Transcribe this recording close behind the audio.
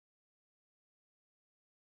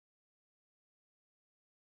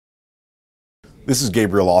This is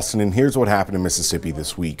Gabriel Austin, and here's what happened in Mississippi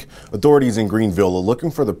this week. Authorities in Greenville are looking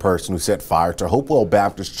for the person who set fire to Hopewell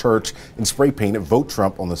Baptist Church and spray painted "Vote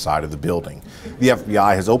Trump" on the side of the building. The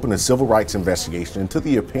FBI has opened a civil rights investigation into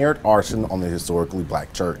the apparent arson on the historically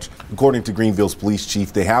black church. According to Greenville's police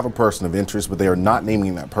chief, they have a person of interest, but they are not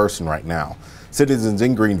naming that person right now. Citizens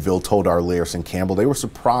in Greenville told our Larrison Campbell they were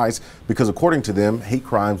surprised because, according to them, hate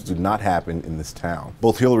crimes do not happen in this town.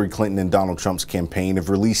 Both Hillary Clinton and Donald Trump's campaign have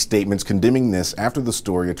released statements condemning this after the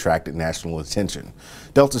story attracted national attention.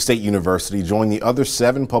 Delta State University joined the other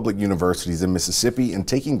 7 public universities in Mississippi in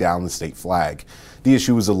taking down the state flag.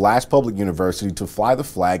 DSU was the last public university to fly the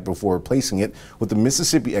flag before replacing it with the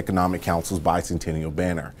Mississippi Economic Council's bicentennial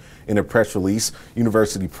banner. In a press release,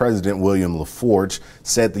 University President William LaForge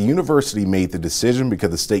said the university made the decision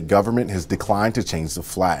because the state government has declined to change the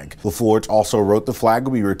flag. LaForge also wrote the flag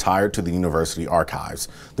will be retired to the university archives.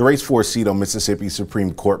 The race for a seat on Mississippi's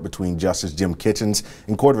Supreme Court between Justice Jim Kitchens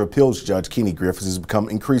and Court of Appeals Judge Kenny Griffiths has become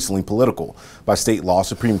increasingly political. By state law,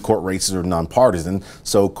 Supreme Court races are nonpartisan,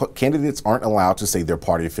 so candidates aren't allowed to say their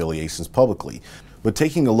party affiliations publicly. But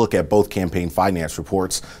taking a look at both campaign finance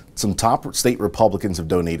reports, some top state Republicans have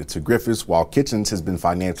donated to Griffiths, while Kitchens has been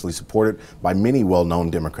financially supported by many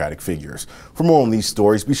well-known Democratic figures. For more on these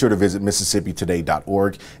stories, be sure to visit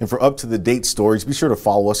MississippiToday.org. And for up-to-the-date stories, be sure to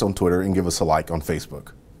follow us on Twitter and give us a like on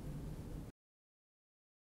Facebook.